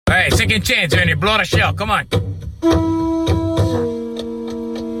right, second chance, Ernie. Blow the shell. Come on.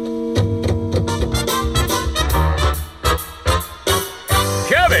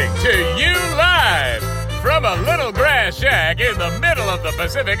 Coming to you live from a little grass shack in the middle of the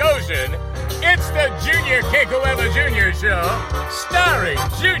Pacific Ocean, it's the Junior Kekoewa Jr. Show, starring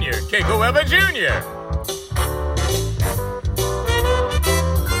Junior Kekoewa Jr.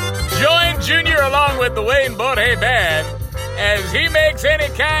 Join Junior along with the Wayne Borhe Band as he makes any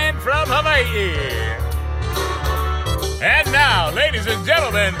kind from Hawaii. And now, ladies and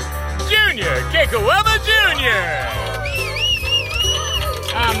gentlemen, Junior Kekoewa Jr.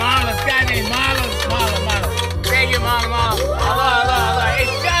 Marlon, Scotty, Marlon. Thank you, Marlon. Hello. Hey,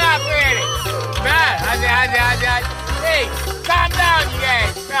 shut up, Eddie. Hey, calm down, you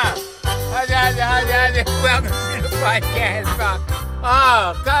guys. Welcome to the podcast, bro.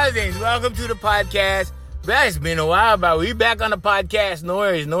 Oh, cousins, welcome to the podcast. Bro, it's been a while, bro. We back on the podcast. No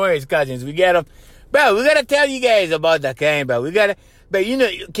worries, cousins. We got them. Bro, we got to tell you guys about that kind, bro. But you know,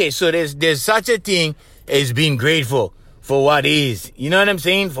 okay, so there's such a thing as being grateful for what is. You know what I'm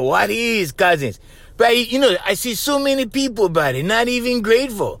saying? For what is, cousins. But, you know, I see so many people, bro, they're not even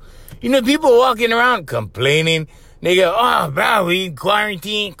grateful. You know, people walking around complaining. They go, oh, bro, we in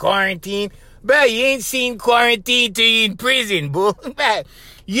quarantine. Bro, you ain't seen quarantine till you in prison, bro. Bro,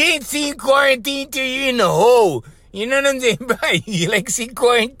 you ain't seen quarantine till you in the hole. You know what I'm saying, bro? You like see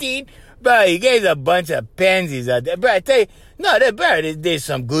quarantine? Bro, you guys are a bunch of pansies out there. Bro, I tell you, no, bro, there's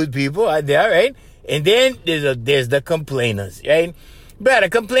some good people out there, right? And then there's the complainers, right? Bro, the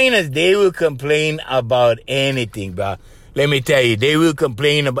complainers, they will complain about anything, bro. Let me tell you, they will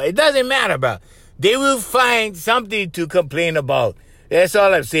complain about, it doesn't matter, bro. They will find something to complain about. That's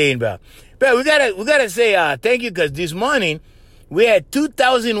all I'm saying, bro. Bro, we gotta say thank you, because this morning we had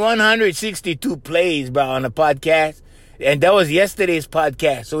 2,162 plays, bro, on the podcast. And that was yesterday's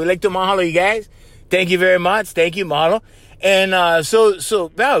podcast. So we'd like to mahalo you guys. Thank you very much. Thank you, mahalo. And so,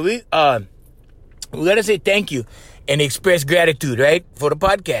 bro, we gotta say thank you and express gratitude, right, for the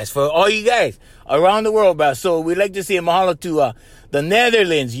podcast, for all you guys around the world, bro. So we'd like to say mahalo to the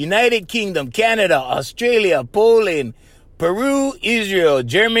Netherlands, United Kingdom, Canada, Australia, Poland, Peru, Israel,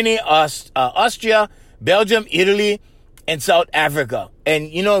 Germany, Austria, Belgium, Italy, and South Africa. And,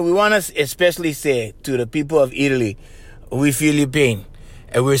 you know, we want to especially say to the people of Italy, we feel your pain.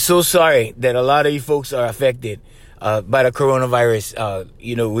 And we're so sorry that a lot of you folks are affected by the coronavirus.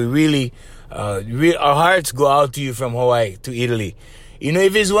 You know, we really, our hearts go out to you from Hawaii to Italy. You know,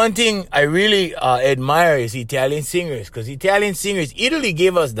 if there's one thing I really admire is Italian singers. Because Italian singers, Italy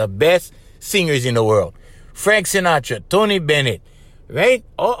gave us the best singers in the world. Frank Sinatra, Tony Bennett, right?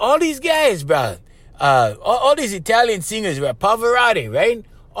 All these guys, bro. All these Italian singers, bro. Pavarotti, right?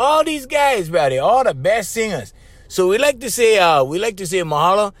 All these guys, bro. They're all the best singers. So we like to say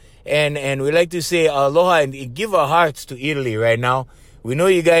mahalo and we like to say aloha and give our hearts to Italy right now. We know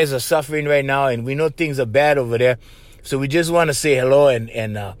you guys are suffering right now and we know things are bad over there. So we just want to say hello and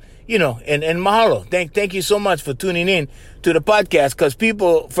you know, and mahalo. Thank you so much for tuning in to the podcast, because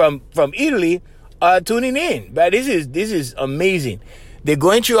people from Italy are tuning in. But this is amazing. They're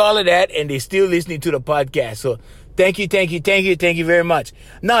going through all of that and they're still listening to the podcast. So thank you very much.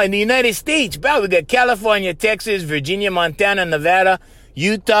 Now in the United States, bro, we got California, Texas, Virginia, Montana, Nevada,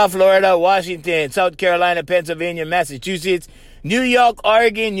 Utah, Florida, Washington, South Carolina, Pennsylvania, Massachusetts, New York,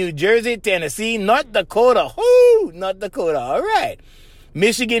 Oregon, New Jersey, Tennessee, North Dakota. Whoo, North Dakota. All right.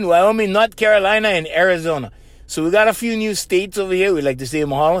 Michigan, Wyoming, North Carolina, and Arizona. So we got a few new states over here. We'd like to say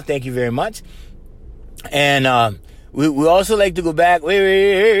mahalo. Thank you very much. And we also like to go back.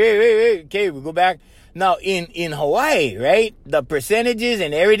 Wait. Okay, we go back. Now, in Hawaii, right, the percentages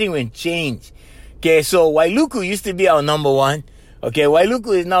and everything will change. Okay, so Wailuku used to be our number one. Okay,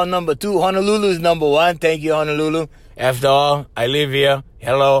 Wailuku is now number two. Honolulu is number one. Thank you, Honolulu. After all, I live here.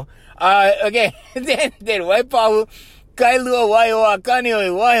 Hello. Okay, then Waipahu, Kailua, Waihoa,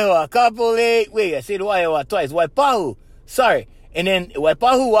 Kaneohe, Waihoa, Kapolei. Wait, I said Waihoa twice. Waipahu. Sorry. And then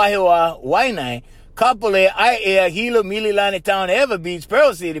Waipahu, Waihoa, Wainai, Kapolei, Aiea, Hilo, Mililani Town, Ever Beach,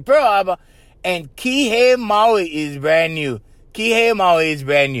 Pearl City, Pearl Harbor, and Kihei, Maui is brand new. Kihei,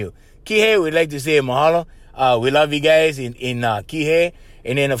 we'd like to say mahalo. We love you guys in Kihei.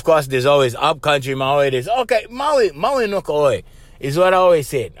 And then, of course, there's always upcountry Maui. There's, okay, Maui no Kaoi is what I always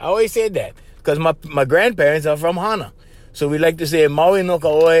said. I always said that because my grandparents are from Hana. So we like to say Maui no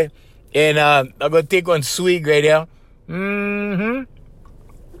Kaoi. And I'm going to take one swig right here.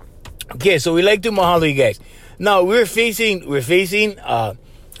 Okay, so we like to mahalo you guys. Now, we're facing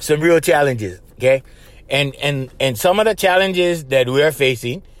some real challenges, okay? And some of the challenges that we're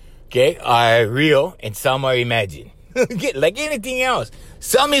facing, okay, are real and some are imagined. Okay, like anything else.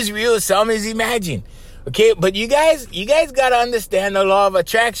 Some is real, some is imagined. Okay, but you guys gotta understand the law of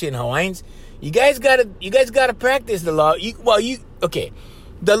attraction, Hawaiians. You guys gotta practice the law. Okay.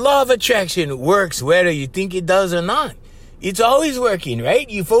 The law of attraction works whether you think it does or not. It's always working, right?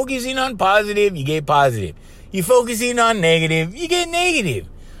 You focusing on positive, you get positive. You focusing on negative, you get negative.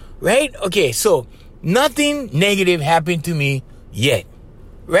 Right? Okay, so nothing negative happened to me yet.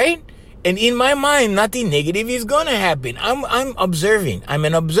 Right? And in my mind, nothing negative is gonna happen. I'm observing. I'm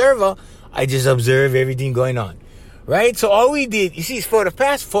an observer. I just observe everything going on. Right? So all we did, you see, for the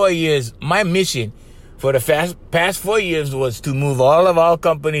past 4 years, my mission for the past 4 years was to move all of our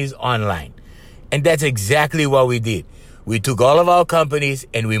companies online. And that's exactly what we did. We took all of our companies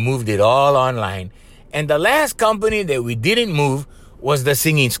and we moved it all online. And the last company that we didn't move was the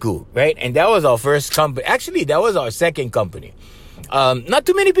singing school, right? And that was our first company. Actually, that was our second company. Not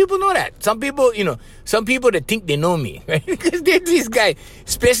too many people know that. Some people that think they know me, right? Because there's these guys,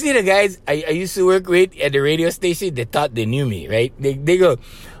 especially the guys I used to work with at the radio station, they thought they knew me, right? They go,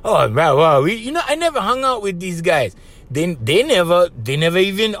 oh, wow, I never hung out with these guys. They never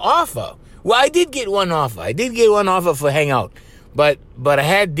even offer. Well, I did get one offer. I did get one offer for hangout. But I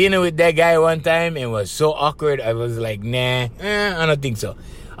had dinner with that guy one time and it was so awkward. I was like, nah, I don't think so.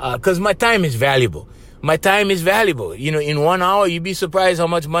 Because my time is valuable. My time is valuable. In 1 hour, you'd be surprised how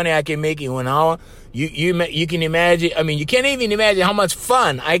much money I can make in 1 hour. You can imagine, you can't even imagine how much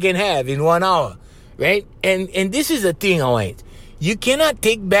fun I can have in 1 hour, right? And this is the thing, Hawaiians. You cannot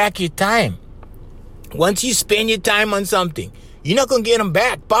take back your time. Once you spend your time on something, you're not going to get them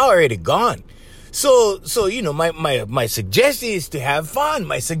back. Power already gone. So my suggestion is to have fun.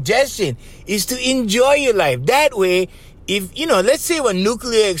 My suggestion is to enjoy your life. That way, if, let's say a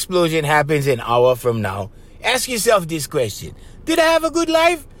nuclear explosion happens an hour from now, ask yourself this question. Did I have a good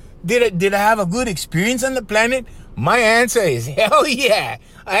life? Did I have a good experience on the planet? My answer is hell yeah.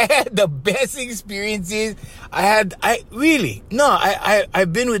 I had the best experiences. I've been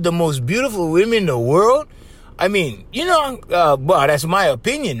with the most beautiful women in the world. Well, that's my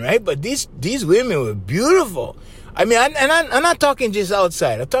opinion, right? But these women were beautiful. I'm not talking just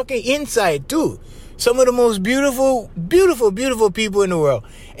outside. I'm talking inside too. Some of the most beautiful, beautiful, beautiful people in the world.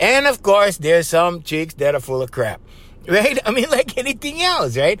 And of course, there's some chicks that are full of crap, right? Like anything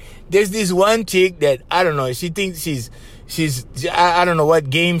else, right? There's this one chick that, I don't know, she thinks I don't know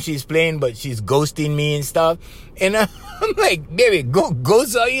what game she's playing, but she's ghosting me and stuff. And I'm like, baby,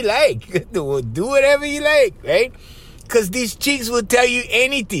 ghost all you like. Do whatever you like, right? Because these chicks will tell you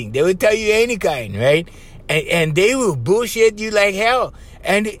anything. They will tell you any kind, right? And they will bullshit you like hell.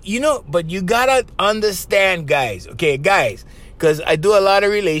 And, but you gotta understand, guys, okay, guys, because I do a lot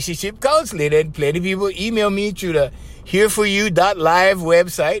of relationship counseling and plenty of people email me through the hereforyou.live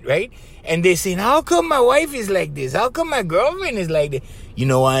website, right? And they say, how come my wife is like this? How come my girlfriend is like this? You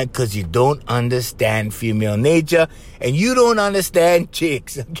know why? Because you don't understand female nature and you don't understand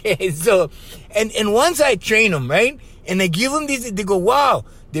chicks, okay? So, and once I train them, right? And I give them this, they go, wow.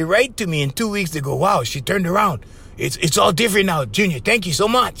 They write to me in 2 weeks, they go, wow, she turned around. It's all different now, Junior. Thank you so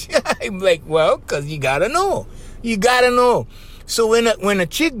much. I'm like, well, because you gotta know. You gotta know. So when a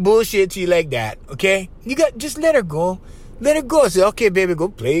chick bullshits you like that, okay, just let her go. Let her go. Say, okay, baby, go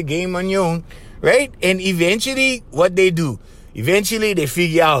play a game on your own, right? And eventually, what they do, they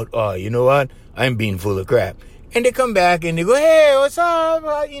figure out, oh, you know what? I'm being full of crap. And they come back and they go, hey, what's up?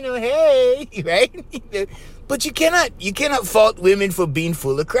 Hey, right? But you cannot fault women for being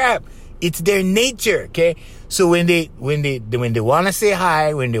full of crap. It's their nature, okay? So when they want to say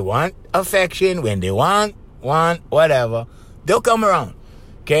hi, when they want affection, when they want whatever, they'll come around,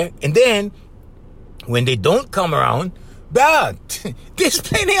 okay? And then when they don't come around, there's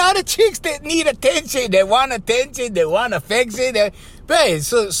plenty of other chicks that need attention, that want affection.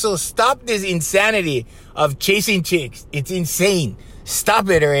 So stop this insanity of chasing chicks. It's insane. Stop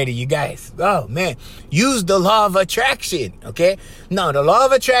it already, you guys. Oh, man. Use the law of attraction, okay? Now, the law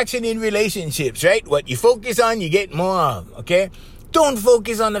of attraction in relationships, right? What you focus on, you get more of, okay? Don't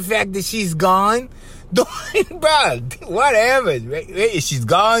focus on the fact that she's gone. Whatever, right? She's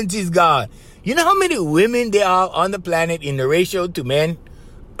gone, she's gone. You know how many women there are on the planet in the ratio to men?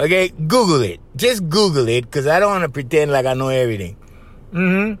 Okay, Google it. Just Google it, because I don't want to pretend like I know everything.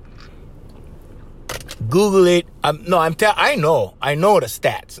 Google it. I know the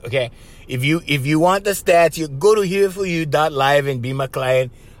stats, okay? If you want the stats, you go to hereforyou.live and be my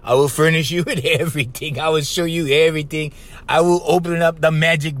client. I will furnish you with everything. I will show you everything. I will open up the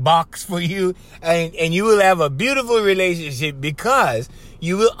magic box for you, and you will have a beautiful relationship because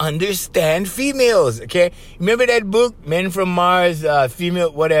you will understand females, okay? Remember that book, Men from Mars,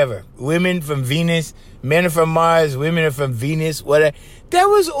 female, whatever, Women from Venus, men are from Mars, women are from Venus, whatever. That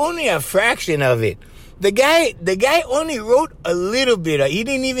was only a fraction of it. The guy only wrote a little bit. He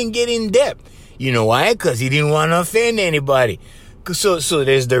didn't even get in depth. You know why? Because he didn't want to offend anybody. So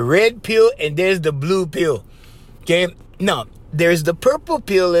there's the red pill and there's the blue pill. Okay? Now, there's the purple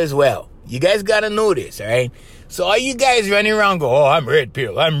pill as well. You guys got to know this, all right? So all you guys running around go, oh, I'm red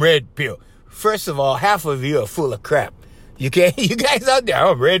pill. First of all, half of you are full of crap. Okay? You guys out there,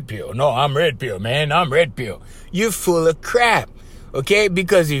 I'm red pill. No, I'm red pill, man. I'm red pill. You're full of crap. Okay?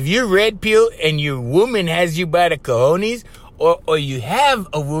 Because if you're red pill and your woman has you by the cojones, or you have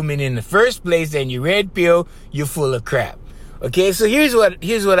a woman in the first place and you red pill, you're full of crap. Okay? So here's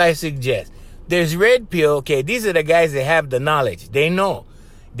what I suggest. There's red pill. Okay? These are the guys that have the knowledge. They know.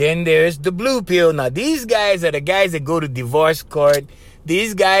 Then there's the blue pill. Now, these guys are the guys that go to divorce court.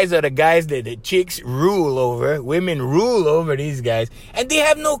 These guys are the guys that the chicks rule over. Women rule over these guys. And they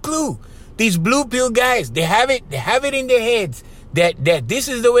have no clue. These blue pill guys, they have it in their heads that this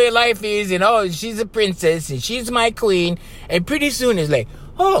is the way life is, and oh, she's a princess and she's my queen. And pretty soon it's like,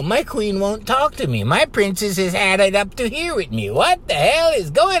 oh, my queen won't talk to me. My princess has had it up to here with me. What the hell is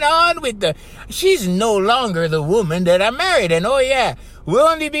going on with she's no longer the woman that I married. And oh yeah, we've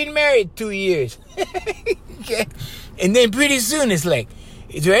only been married 2 years. Okay. And then pretty soon it's like,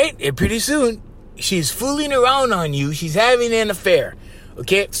 right? And pretty soon she's fooling around on you. She's having an affair.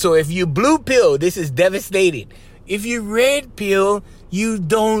 Okay. So if you blue pill, this is devastating. If you red pill, you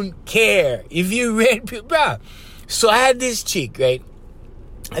don't care. If you red pill, bro. So I had this chick, right?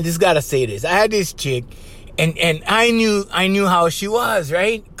 I just gotta say this. I had this chick, and I knew how she was,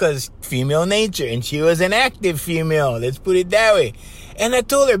 right? Because female nature, and she was an active female. Let's put it that way. And I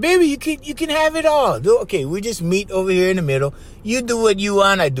told her, baby, you can have it all. Okay, we just meet over here in the middle. You do what you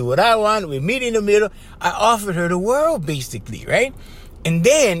want, I do what I want. We meet in the middle. I offered her the world, basically, right? And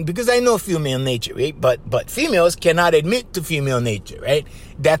then, because I know female nature, right? But females cannot admit to female nature, right?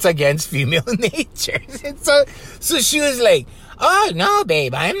 That's against female nature. So she was like, oh, no,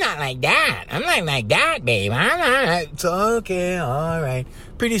 babe, I'm not like that. I'm not like that, babe. I'm not. So, okay, all right.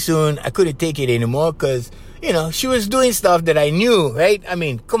 Pretty soon, I couldn't take it anymore because, she was doing stuff that I knew, right? I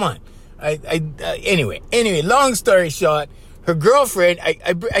mean, come on. Anyway, long story short, her girlfriend,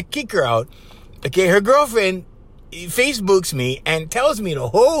 I kick her out. Okay, her girlfriend Facebooks me and tells me the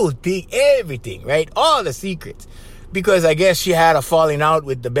whole thing, everything, right? All the secrets. Because I guess she had a falling out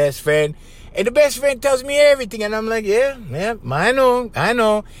with the best friend. And the best friend tells me everything. And I'm like, yeah, I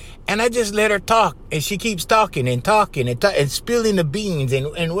know. And I just let her talk. And she keeps talking and spilling the beans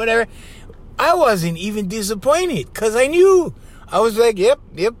and whatever. I wasn't even disappointed because I knew. I was like, yep,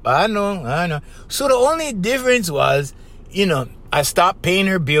 I know. So the only difference was, I stopped paying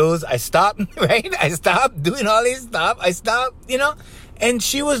her bills. I stopped, right? I stopped doing all this stuff. I stopped, and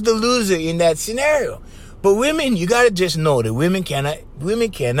she was the loser in that scenario. But women, you got to just know that women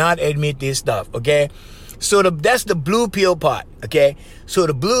cannot admit this stuff, okay? So that's the blue pill part, okay? So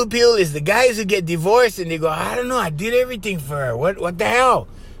the blue pill is the guys who get divorced and they go, I don't know, I did everything for her. What the hell?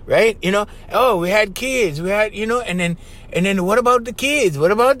 Right? Oh, we had kids. We had, and then what about the kids?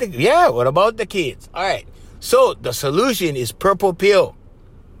 What about the kids? All right. So the solution is purple pill.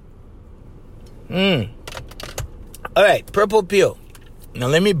 All right, purple pill. Now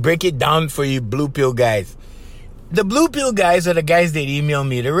let me break it down for you blue pill guys. The blue pill guys are the guys that email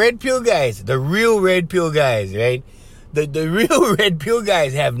me. The red pill guys, the real red pill guys, right? The real red pill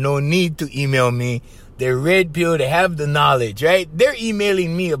guys have no need to email me. They're red pill, they have the knowledge, right? They're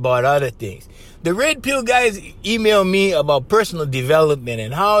emailing me about other things. The red pill guys email me about personal development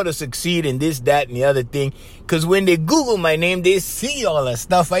and how to succeed in this, that, and the other thing. Because when they Google my name, they see all the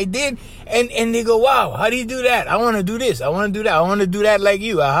stuff I did. And they go, wow, how do you do that? I want to do this. I want to do that. I want to do that like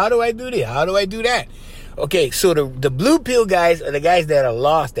you. How do I do this? How do I do that? Okay, so the blue pill guys are the guys that are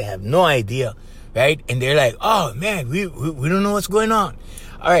lost. They have no idea, right? And they're like, oh, man, we don't know what's going on.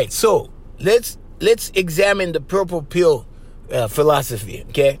 All right, so let's examine the purple pill philosophy,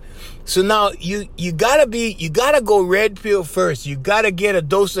 okay? So now you gotta go red pill first. You gotta get a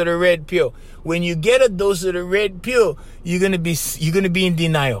dose of the red pill. When you get a dose of the red pill, you're gonna be in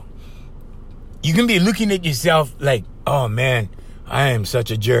denial. You can be looking at yourself like, oh man, I am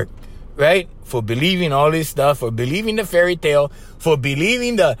such a jerk, right? For believing all this stuff, for believing the fairy tale, for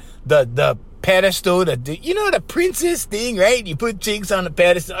believing the pedestal, the princess thing, right? You put chicks on the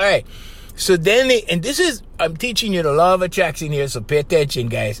pedestal, all right. So then I'm teaching you the law of attraction here, so pay attention,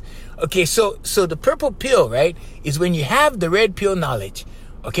 guys. Okay, so the purple pill, right, is when you have the red pill knowledge,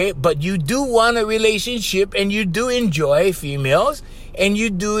 okay, but you do want a relationship and you do enjoy females and you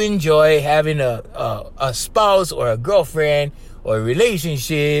do enjoy having a spouse or a girlfriend or a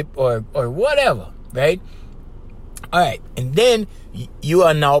relationship or whatever, right? All right, and then you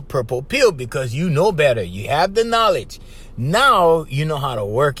are now purple pill because you know better. You have the knowledge. Now you know how to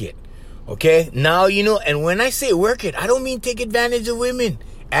work it. Okay? Now you know, and when I say work it, I don't mean take advantage of women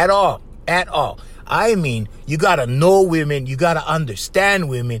at all. At all. I mean, you gotta know women, you gotta understand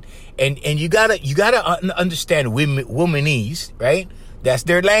women, and you gotta understand womanese, right? That's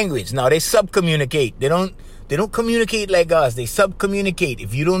their language. Now they subcommunicate. They don't communicate like us. They subcommunicate.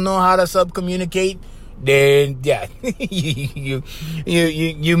 If you don't know how to subcommunicate, then yeah, you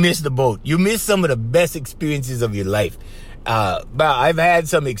miss the boat. You miss some of the best experiences of your life. But I've had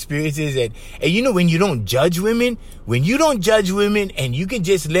some experiences and you know, when you don't judge women and you can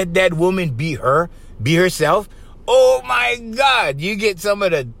just let that woman be herself. Oh my God, you get some of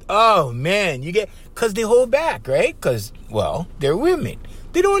the, oh man, cause they hold back, right? Cause, well, they're women.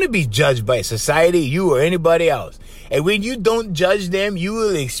 They don't want to be judged by society, you or anybody else. And when you don't judge them, you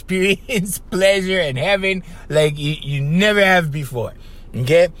will experience pleasure and heaven like you never have before.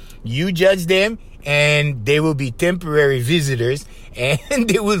 Okay? You judge them and they will be temporary visitors and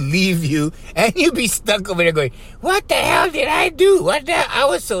they will leave you and you'll be stuck over there going, what the hell did I do? I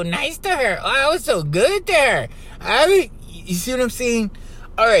was so nice to her. Oh, I was so good to her. You see what I'm saying?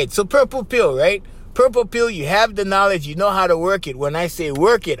 All right, so purple pill, right? Purple pill, you have the knowledge, you know how to work it. When I say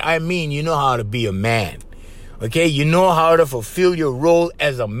work it, I mean you know how to be a man. Okay? You know how to fulfill your role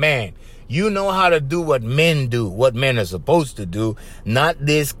as a man. You know how to do what men do, what men are supposed to do, not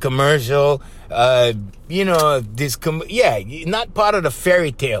this commercial, not part of the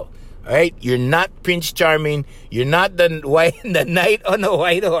fairy tale, right? You're not Prince Charming. You're not the knight on the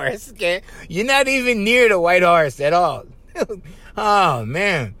white horse, okay? You're not even near the white horse at all. Oh,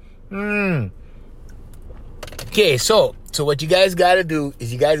 man. Okay, so what you guys got to do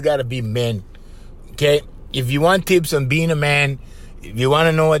is you guys got to be men, okay? If you want tips on being a man, if you want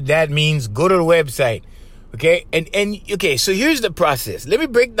to know what that means, go to the website, okay? And okay, so here's the process. Let me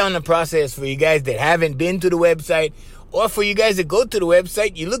break down the process for you guys that haven't been to the website, or for you guys that go to the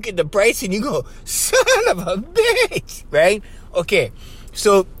website, you look at the price and you go, son of a bitch, right? Okay,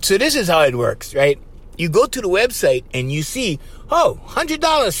 so this is how it works, right? You go to the website and you see, oh,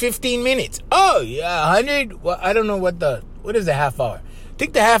 $100, 15 minutes. Oh, yeah, 100. Well, I don't know what is the half hour? I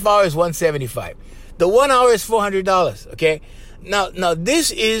think the half hour is $175. The 1 hour is $400, okay? Now, this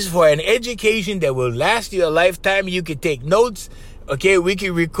is for an education that will last you a lifetime. You can take notes, okay? We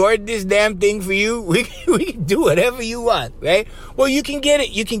can record this damn thing for you. We can do whatever you want, right? Well, you can get it.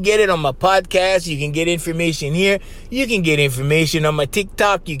 You can get it on my podcast. You can get information here. You can get information on my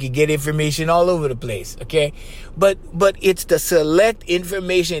TikTok. You can get information all over the place, okay? But it's the select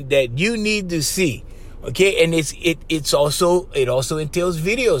information that you need to see. Okay, and it also entails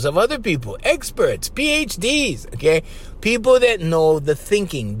videos of other people, experts, PhDs, okay, people that know the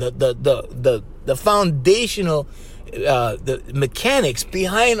thinking, the foundational, the mechanics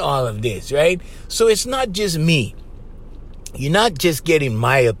behind all of this, right? So it's not just me. You're not just getting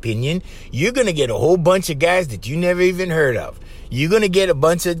my opinion. You're gonna get a whole bunch of guys that you never even heard of. You're gonna get a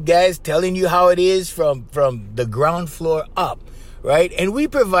bunch of guys telling you how it is from the ground floor up. Right? And we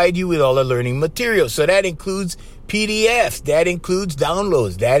provide you with all the learning materials. So that includes PDFs, that includes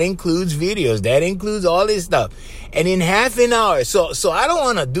downloads, that includes videos, that includes all this stuff. And in half an hour, so I don't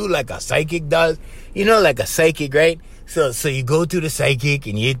want to do like a psychic does, like a psychic, right? So you go to the psychic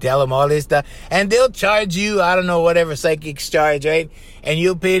and you tell them all this stuff and they'll charge you, I don't know, whatever psychics charge, right? And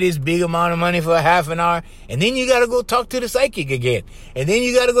you'll pay this big amount of money for a half an hour and then you got to go talk to the psychic again. And then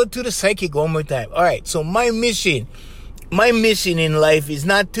you got to go to the psychic one more time. All right. So my mission in life is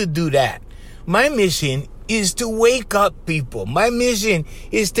not to do that. My mission is to wake up people. My mission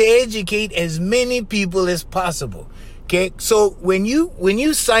is to educate as many people as possible. Okay? So when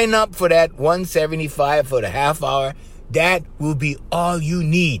you sign up for that $175 for the half hour, that will be all you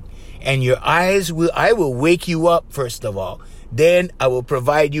need. And I will wake you up first of all. Then I will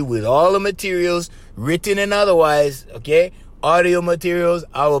provide you with all the materials, written and otherwise, okay? Audio materials.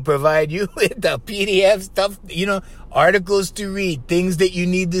 I will provide you with the PDF stuff, articles to read, things that you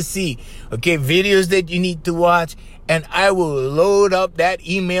need to see, okay, videos that you need to watch, and I will load up that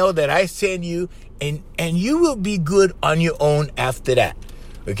email that I send you, and you will be good on your own after that,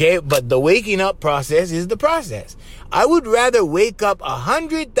 okay? But the waking up process is the process. I would rather wake up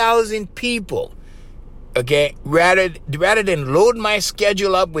 100,000 people, okay, rather than load my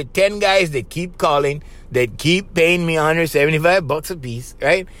schedule up with 10 guys that keep calling, that keep paying me $175 a piece,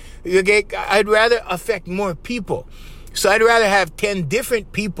 right? Okay, I'd rather affect more people. So I'd rather have 10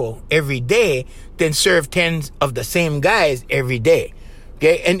 different people every day than serve 10 of the same guys every day.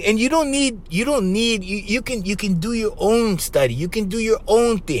 Okay, and you can do your own study, you can do your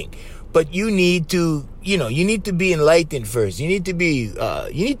own thing. but you need to, you need to be enlightened first. You need to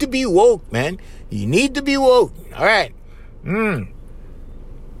be woke, man. You need to be woke. All right.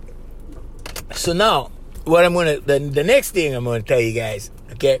 So now, the next thing I'm gonna tell you guys,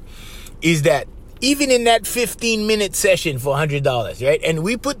 okay, is that even in that 15-minute session for $100, right? And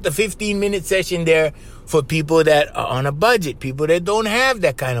we put the 15-minute session there for people that are on a budget, people that don't have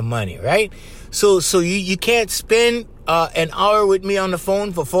that kind of money, right? So you can't spend an hour with me on the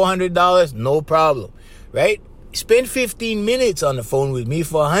phone for $400, no problem, right? Spend 15 minutes on the phone with me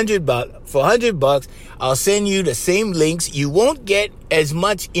for $100. I'll send you the same links. You won't get as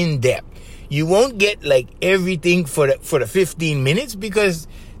much in depth. You won't get like everything for the 15 minutes because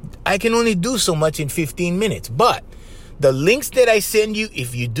I can only do so much in 15 minutes. But the links that I send you,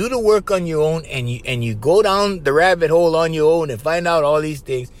 if you do the work on your own and you go down the rabbit hole on your own and find out all these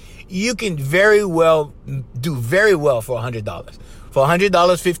things, you can do very well for $100. For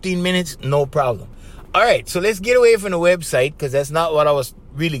 $100, 15 minutes, no problem. All right, so let's get away from the website because that's not what I was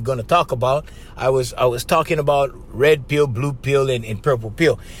really going to talk about. I was talking about red pill, blue pill, and purple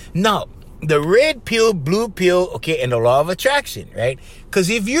pill. Now, the red pill, blue pill, okay, and the law of attraction, right? Because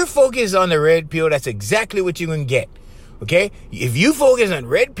if you're focused on the red pill, that's exactly what you're going to get, okay? If you focus on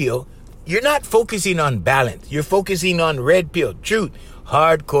red pill, you're not focusing on balance. You're focusing on red pill, truth,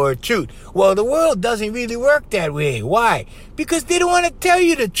 hardcore truth. Well, the world doesn't really work that way. Why? Because they don't want to tell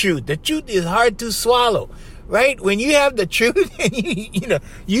you the truth. The truth is hard to swallow, right? When you have the truth, and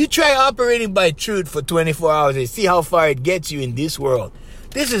you try operating by truth for 24 hours and see how far it gets you in this world.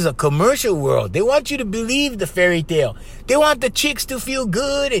 This is a commercial world. They want you to believe the fairy tale. They want the chicks to feel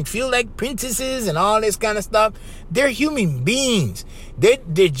good and feel like princesses and all this kind of stuff. They're human beings.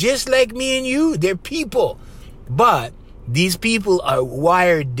 They're just like me and you. They're people. But these people are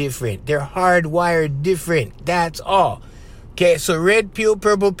wired different. They're hardwired different. That's all. Okay, so red pill,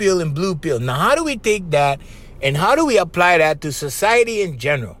 purple pill, and blue pill. Now, how do we take that and how do we apply that to society in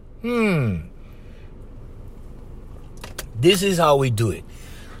general? This is how we do it.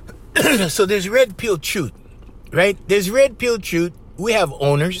 So there's red pill truth, right? There's red pill truth. We have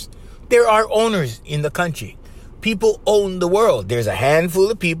owners. There are owners in the country. People own the world. There's a handful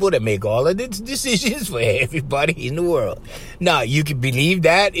of people that make all of the decisions for everybody in the world. Now, you can believe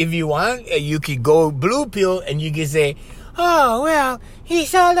that if you want. You could go blue pill and you can say, oh, well,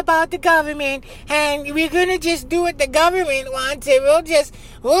 it's all about the government and we're going to just do what the government wants and we'll just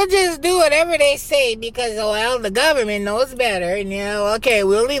do whatever they say because, well, the government knows better. And, okay,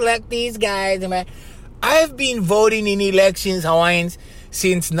 we'll elect these guys. I've been voting in elections, Hawaiians,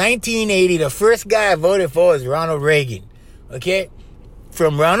 since 1980. The first guy I voted for was Ronald Reagan. Okay?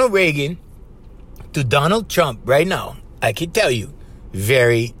 From Ronald Reagan to Donald Trump right now, I can tell you,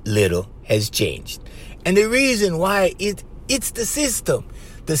 very little has changed. And the reason why, it's the system.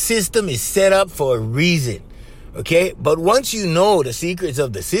 The system is set up for a reason. Okay? But once you know the secrets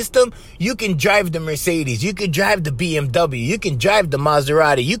of the system, you can drive the Mercedes. You can drive the BMW. You can drive the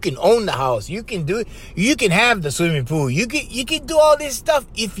Maserati. You can own the house. You can have the swimming pool. You can do all this stuff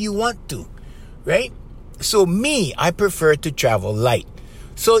if you want to. Right? So me, I prefer to travel light.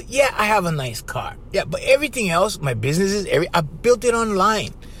 So yeah, I have a nice car. Yeah, but everything else, my businesses, I built it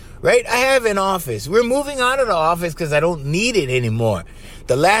online. Right? I have an office. We're moving out of the office because I don't need it anymore.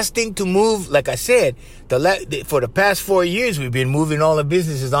 The last thing to move, like I said, for the past 4 years, we've been moving all the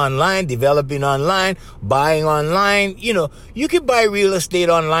businesses online, developing online, buying online. You can buy real estate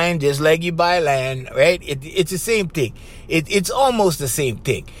online just like you buy land, right? It's the same thing. It's almost the same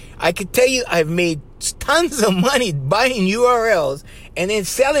thing. I can tell you I've made tons of money buying URLs and then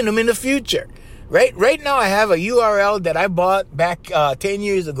selling them in the future. Right now I have a URL that I bought back 10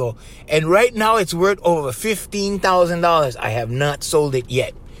 years ago. And right now it's worth over $15,000. I have not sold it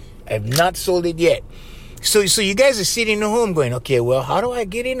yet. So you guys are sitting at home going, okay, well, how do I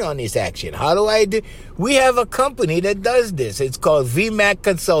get in on this action? How do I do? We have a company that does this. It's called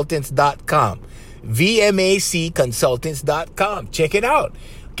vmacconsultants.com. VMACconsultants.com. Check it out.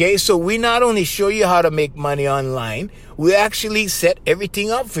 Okay, so we not only show you how to make money online, we actually set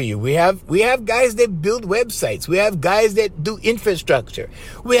everything up for you. We have guys that build websites. We have guys that do infrastructure.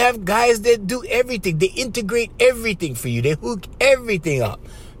 We have guys that do everything. They integrate everything for you. They hook everything up,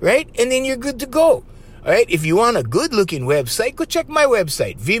 right? And then you're good to go. All right, if you want a good-looking website, go check my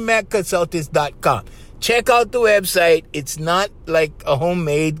website, vmacconsultants.com. Check out the website. It's not like a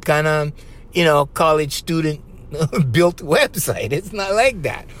homemade kind of, college student built website. It's not like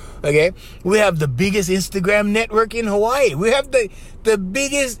that. Okay, we have the biggest Instagram network in Hawaii. We have the The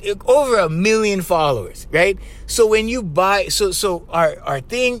biggest, over 1 million followers, right? So when you buy, so our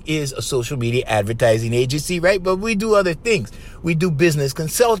thing is a social media advertising agency, right? But we do other things. We do business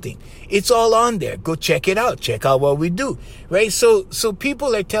consulting. It's all on there. Go check it out. Check out what we do, right? So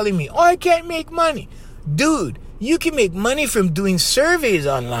people are telling me, oh, I can't make money. Dude, you can make money from doing surveys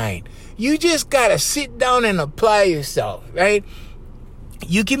online. You just gotta sit down and apply yourself, right?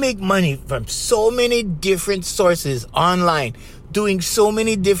 You can make money from so many different sources online, doing so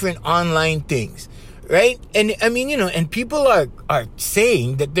many different online things, right? And I mean, and people are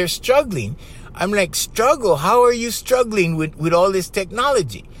saying that they're struggling. I'm like, struggle? How are you struggling with all this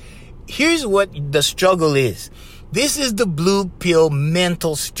technology? Here's what the struggle is. This is the blue pill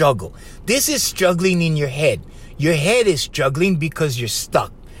mental struggle. This is struggling in your head. Your head is struggling because you're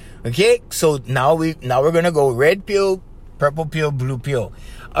stuck. Okay? So now we're going to go red pill, purple pill, blue pill.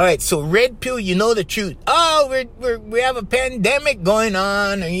 All right, so red pill, you know the truth. Oh, we have a pandemic going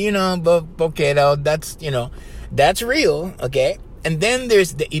on, but okay, that's real, okay? And then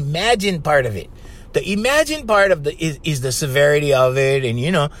there's the imagined part of it. The imagined part of is the severity of it, and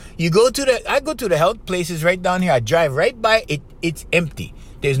I go to the health places right down here. I drive right by it. It's empty.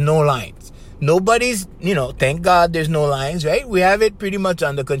 There's no lines. Nobody's, thank God there's no lines, right? We have it pretty much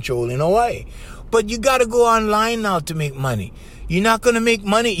under control in Hawaii. But you got to go online now to make money. You're not going to make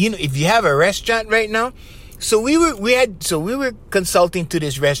money. If you have a restaurant right now. So we were consulting to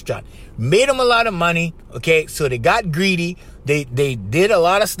this restaurant, made them a lot of money. Okay. So they got greedy. They did a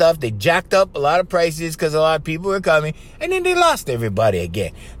lot of stuff. They jacked up a lot of prices because a lot of people were coming, and then they lost everybody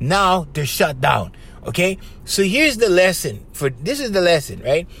again. Now they're shut down. Okay. So here's the lesson this is the lesson,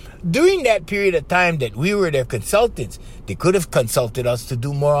 right? During that period of time that we were their consultants, they could have consulted us to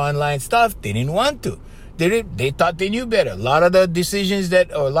do more online stuff. They didn't want to. They thought they knew better. A lot of the decisions a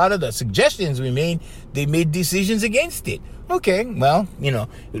lot of the suggestions we made, they made decisions against it. Okay, well,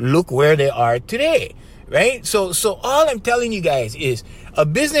 look where they are today, right? So all I'm telling you guys is a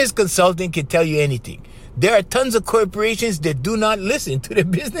business consultant can tell you anything. There are tons of corporations that do not listen to the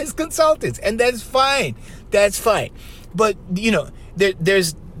business consultants, and that's fine. That's fine. But,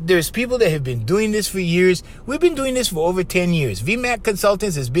 there's people that have been doing this for years. We've been doing this for over 10 years. VMAC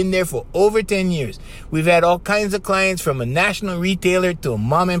Consultants has been there for over 10 years. We've had all kinds of clients, from a national retailer to a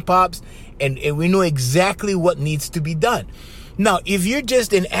mom and pops, and we know exactly what needs to be done. Now, if you're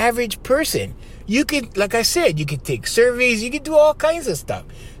just an average person, you could, like I said, you could take surveys, you could do all kinds of stuff.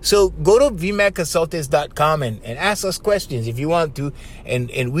 So go to vmacconsultants.com and ask us questions if you want to,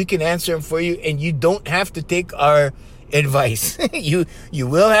 and we can answer them for you, and you don't have to take our advice. You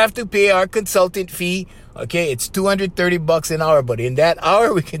will have to pay our consultant fee. Okay, it's $230 an hour, but in that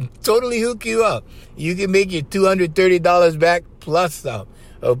hour we can totally hook you up. You can make your $230 back plus some,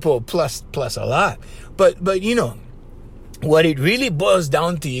 plus a lot. But what it really boils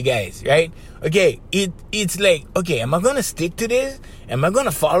down to, you guys, right? Okay, it's like, okay, am I gonna stick to this? Am I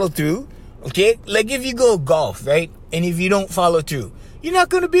gonna follow through? Okay, like if you go golf, right, and if you don't follow through, you're not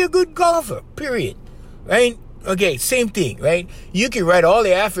gonna be a good golfer. Period. Right? Okay, same thing, right? You can write all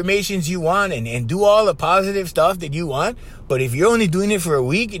the affirmations you want and do all the positive stuff that you want, but if you're only doing it for a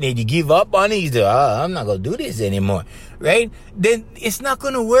week and then you give up on it, you say, I'm not going to do this anymore, right? Then it's not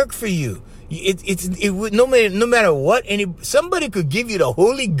going to work for you. It would, no matter what, somebody could give you the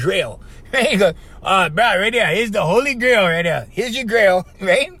Holy Grail, right? You go, bro, right there, here's the Holy Grail right there. Here's your Grail,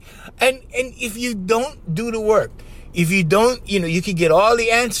 right? And if you don't do the work, if you don't, you can get all the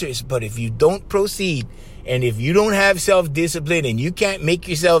answers, but if you don't proceed, and if you don't have self-discipline and you can't make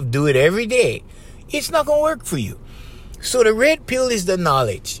yourself do it every day, it's not going to work for you. So the red pill is the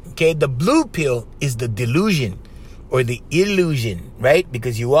knowledge, okay? The blue pill is the delusion or the illusion, right?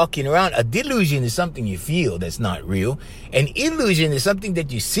 Because you're walking around. A delusion is something you feel that's not real. An illusion is something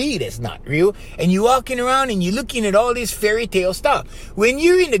that you see that's not real. And you're walking around and you're looking at all this fairy tale stuff. When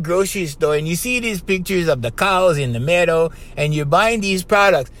you're in the grocery store and you see these pictures of the cows in the meadow and you're buying these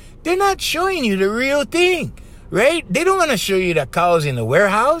products, they're not showing you the real thing, right? They don't want to show you the cows in the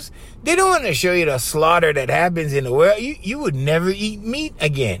warehouse. They don't want to show you the slaughter that happens in the warehouse. You would never eat meat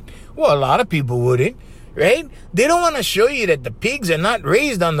again. Well, a lot of people wouldn't, right? They don't want to show you that the pigs are not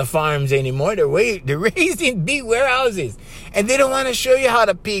raised on the farms anymore. They're raised in big warehouses. And they don't want to show you how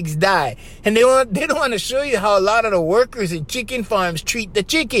the pigs die. And they don't want to show you how a lot of the workers in chicken farms treat the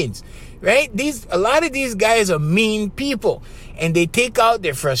chickens, right? A lot of these guys are mean people. And they take out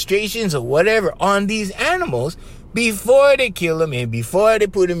their frustrations or whatever on these animals before they kill them and before they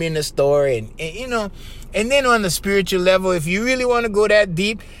put them in the store. And then on the spiritual level, if you really want to go that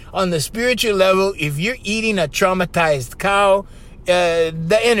deep, on the spiritual level, if you're eating a traumatized cow,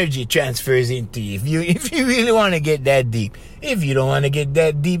 the energy transfers into you. If you really want to get that deep. If you don't want to get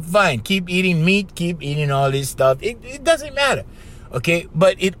that deep, fine. Keep eating meat, keep eating all this stuff. It doesn't matter. Okay?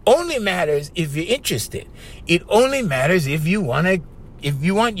 But it only matters if you're interested. It only matters if you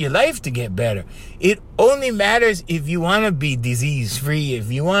want your life to get better. It only matters if you want to be disease free.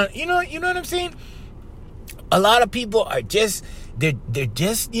 If you want, you know what I'm saying? A lot of people are just, they're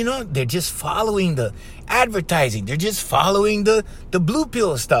just following the advertising. They're just following the blue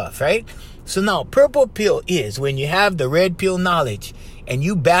pill stuff, right? So now purple pill is when you have the red pill knowledge and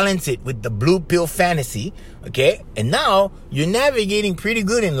you balance it with the blue pill fantasy, okay? And now you're navigating pretty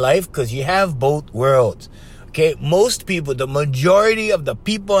good in life because you have both worlds. Okay, most people, the majority of the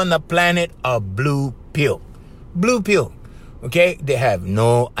people on the planet are blue pill. Blue pill. Okay, they have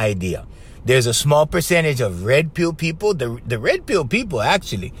no idea. There's a small percentage of red pill people. The red pill people,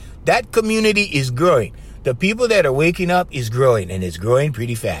 actually, that community is growing. The people that are waking up is growing, and it's growing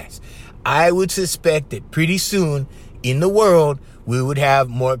pretty fast. I would suspect that pretty soon in the world, we would have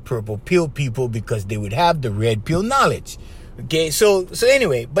more purple pill people because they would have the red pill knowledge. Okay, so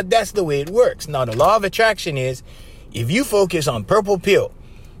anyway, but that's the way it works. Now, the law of attraction is if you focus on purple pill,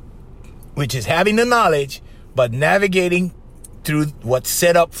 which is having the knowledge, but navigating through what's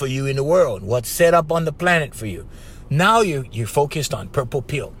set up for you in the world, what's set up on the planet for you. Now you're focused on purple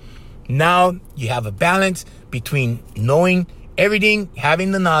pill. Now you have a balance between knowing everything,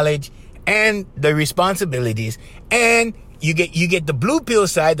 having the knowledge, and the responsibilities, and you get the blue pill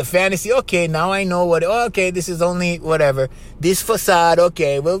side, the fantasy. Okay, now I know okay, this is only whatever. This facade,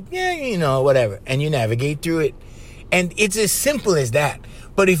 okay, well, yeah, whatever. And you navigate through it. And it's as simple as that.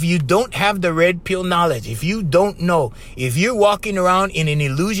 But if you don't have the red pill knowledge, if you don't know, if you're walking around in an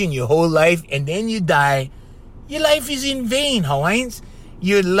illusion your whole life and then you die, your life is in vain, Hawaiians.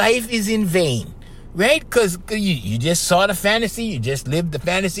 Your life is in vain. Right? Because you just saw the fantasy, you just lived the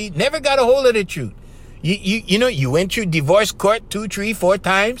fantasy, never got a hold of the truth. You went through divorce court 2, 3, 4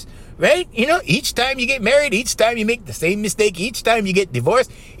 times, right? Each time you get married, each time you make the same mistake, each time you get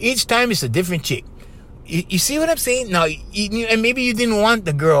divorced, each time it's a different chick. You see what I'm saying? Now, and maybe you didn't want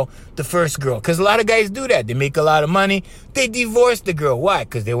the first girl, because a lot of guys do that. They make a lot of money. They divorce the girl. Why?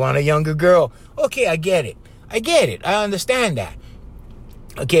 Because they want a younger girl. Okay, I get it. I understand that.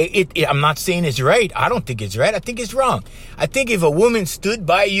 Okay, I'm not saying it's right. I don't think it's right. I think it's wrong. I think if a woman stood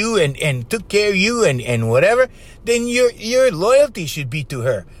by you and took care of you and whatever, then your loyalty should be to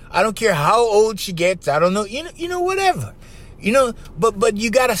her. I don't care how old she gets. I don't know. Whatever. But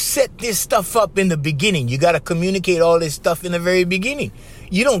you got to set this stuff up in the beginning. You got to communicate all this stuff in the very beginning.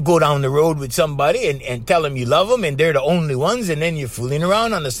 You don't go down the road with somebody and tell them you love them and they're the only ones and then you're fooling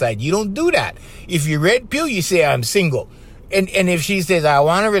around on the side. You don't do that. If you're red pill, you say, I'm single. And if she says, I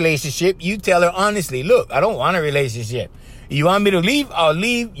want a relationship, you tell her honestly, look, I don't want a relationship. You want me to leave? I'll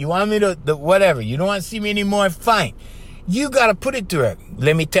leave. You want me to whatever. You don't want to see me anymore? Fine. You got to put it to her.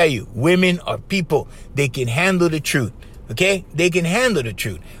 Let me tell you, women are people. They can handle the truth. Okay? They can handle the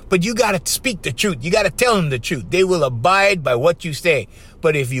truth. But you got to speak the truth. You got to tell them the truth. They will abide by what you say.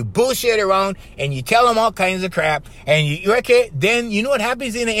 But if you bullshit around and you tell them all kinds of crap and then you know what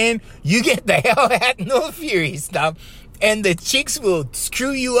happens in the end? You get the hell at no fury stuff. And the chicks will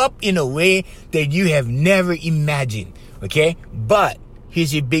screw you up in a way that you have never imagined. Okay? But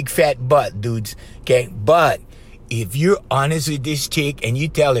here's your big fat butt, dudes. Okay? But if you're honest with this chick and you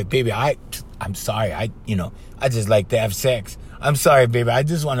tell her, baby, I'm sorry. I just like to have sex. I'm sorry, baby. I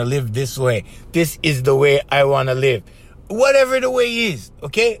just want to live this way. This is the way I want to live. Whatever the way is.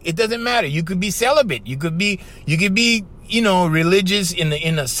 Okay? It doesn't matter. You could be celibate. You could be religious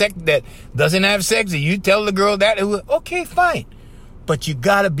in a sect that doesn't have sex, and you tell the girl that, okay, fine. But you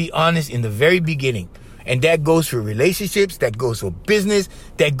gotta be honest in the very beginning. And that goes for relationships, that goes for business,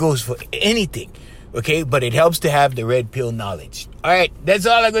 that goes for anything. Okay? But it helps to have the red pill knowledge. Alright, that's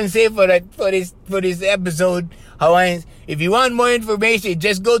all I'm gonna say for this episode, Hawaiians. If you want more information,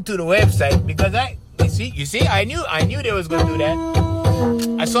 just go to the website, because you see, I knew they was gonna do that.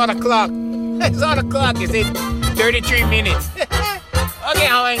 I saw the clock. It said 33 minutes. Okay,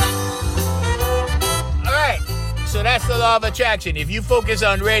 Hawaiian. Alright. So that's the law of attraction. If you focus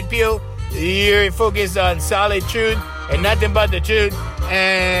on red pill, you're focused on solid truth and nothing but the truth,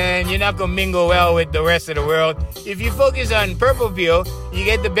 and you're not gonna mingle well with the rest of the world. If you focus on purple pill, you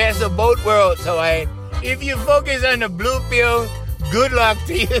get the best of both worlds, Hawaiian. If you focus on the blue pill, good luck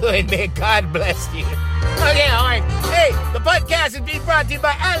to you and may God bless you. Okay, all right. Hey, the podcast is being brought to you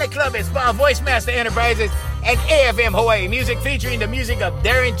by Alec Club and Spa Voice Master Enterprises and AFM Hawaii Music, featuring the music of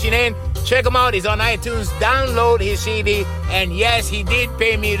Darren Chinen. Check him out. He's on iTunes. Download his CD. And yes, he did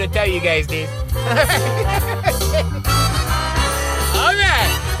pay me to tell you guys this.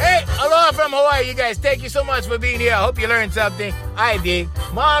 from Hawaii, you guys. Thank you so much for being here. I hope you learned something. I did.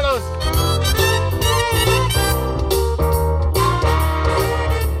 Malos.